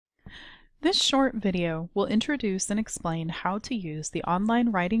This short video will introduce and explain how to use the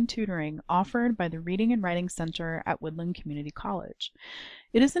online writing tutoring offered by the Reading and Writing Center at Woodland Community College.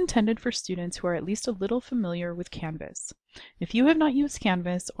 It is intended for students who are at least a little familiar with Canvas. If you have not used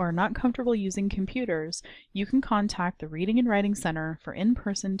Canvas or are not comfortable using computers, you can contact the Reading and Writing Center for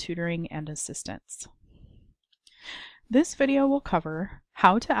in-person tutoring and assistance. This video will cover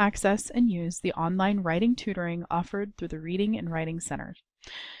how to access and use the online writing tutoring offered through the Reading and Writing Center.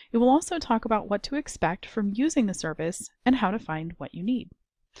 It will also talk about what to expect from using the service and how to find what you need.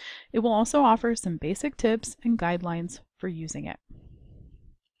 It will also offer some basic tips and guidelines for using it.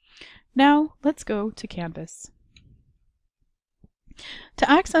 Now, let's go to Canvas. To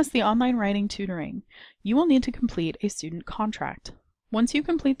access the online writing tutoring, you will need to complete a student contract. Once you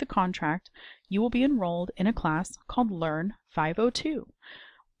complete the contract, you will be enrolled in a class called Learn 502,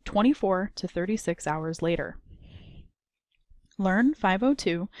 24 to 36 hours later. Learn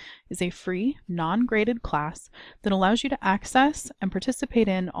 502 is a free, non-graded class that allows you to access and participate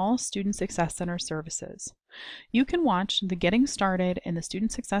in all Student Success Center services. You can watch the Getting Started in the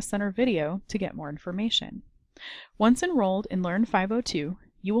Student Success Center video to get more information. Once enrolled in Learn 502,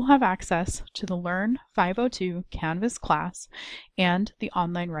 you will have access to the Learn 502 Canvas class and the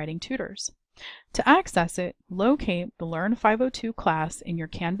online writing tutors. To access it, locate the Learn 502 class in your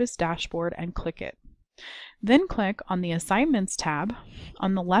Canvas dashboard and click it. Then click on the Assignments tab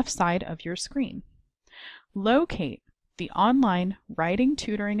on the left side of your screen. Locate the Online Writing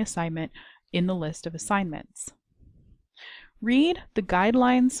Tutoring assignment in the list of assignments. Read the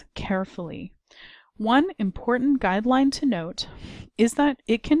guidelines carefully. One important guideline to note is that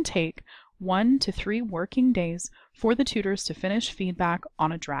it can take 1 to 3 working days for the tutors to finish feedback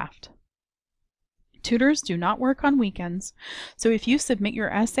on a draft. Tutors do not work on weekends, so if you submit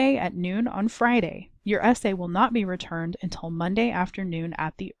your essay at noon on Friday, your essay will not be returned until Monday afternoon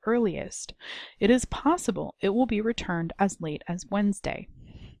at the earliest. It is possible it will be returned as late as Wednesday.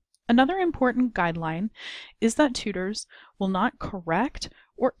 Another important guideline is that tutors will not correct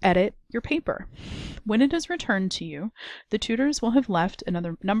or edit your paper. When it is returned to you, the tutors will have left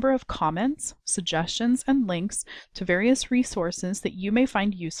another number of comments, suggestions, and links to various resources that you may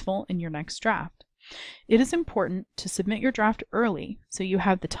find useful in your next draft. It is important to submit your draft early so you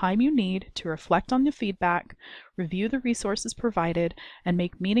have the time you need to reflect on the feedback, review the resources provided, and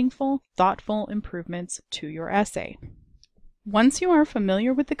make meaningful, thoughtful improvements to your essay. Once you are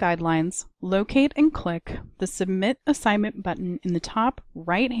familiar with the guidelines, locate and click the Submit Assignment button in the top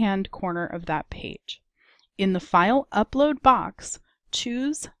right-hand corner of that page. In the File Upload box,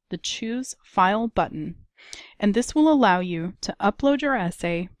 choose the Choose File button, and this will allow you to upload your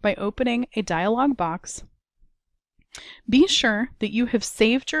essay by opening a dialog box. Be sure that you have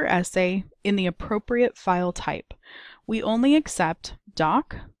saved your essay in the appropriate file type. We only accept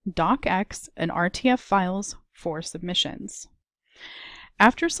doc, docx, and RTF files for submissions.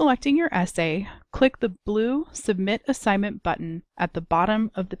 After selecting your essay, click the blue Submit Assignment button at the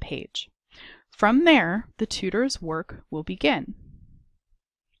bottom of the page. From there, the tutor's work will begin.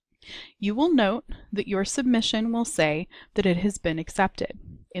 You will note that your submission will say that it has been accepted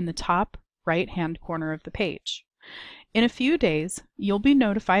in the top right-hand corner of the page. In a few days, you'll be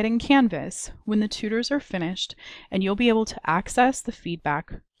notified in Canvas when the tutors are finished, and you'll be able to access the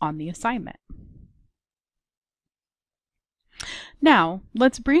feedback on the assignment. Now,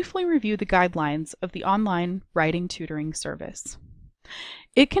 let's briefly review the guidelines of the online writing tutoring service.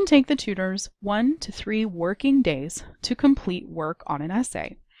 It can take the tutors 1 to 3 working days to complete work on an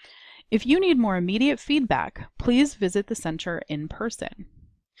essay. If you need more immediate feedback, please visit the center in person.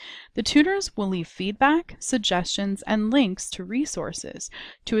 The tutors will leave feedback, suggestions, and links to resources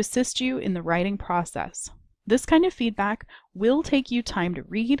to assist you in the writing process. This kind of feedback will take you time to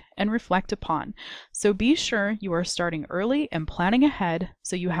read and reflect upon, so be sure you are starting early and planning ahead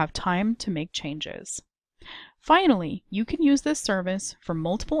so you have time to make changes. Finally, you can use this service for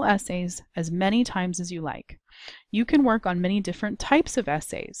multiple essays as many times as you like. You can work on many different types of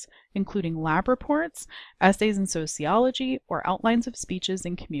essays, including lab reports, essays in sociology, or outlines of speeches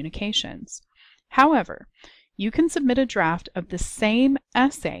and communications. However, you can submit a draft of the same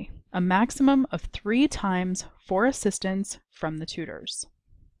essay a maximum of 3 times for assistance from the tutors.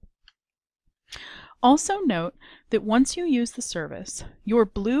 Also note that once you use the service, your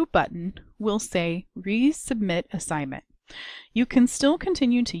blue button will say Resubmit Assignment. You can still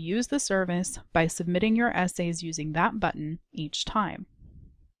continue to use the service by submitting your essays using that button each time.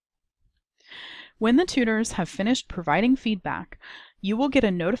 When the tutors have finished providing feedback, you will get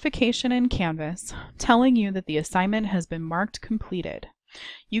a notification in Canvas telling you that the assignment has been marked completed.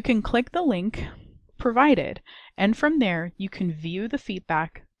 You can click the link provided, and from there you can view the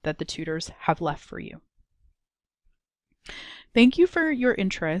feedback that the tutors have left for you. Thank you for your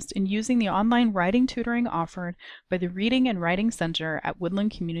interest in using the online writing tutoring offered by the Reading and Writing Center at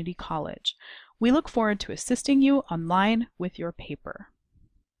Woodland Community College. We look forward to assisting you online with your paper.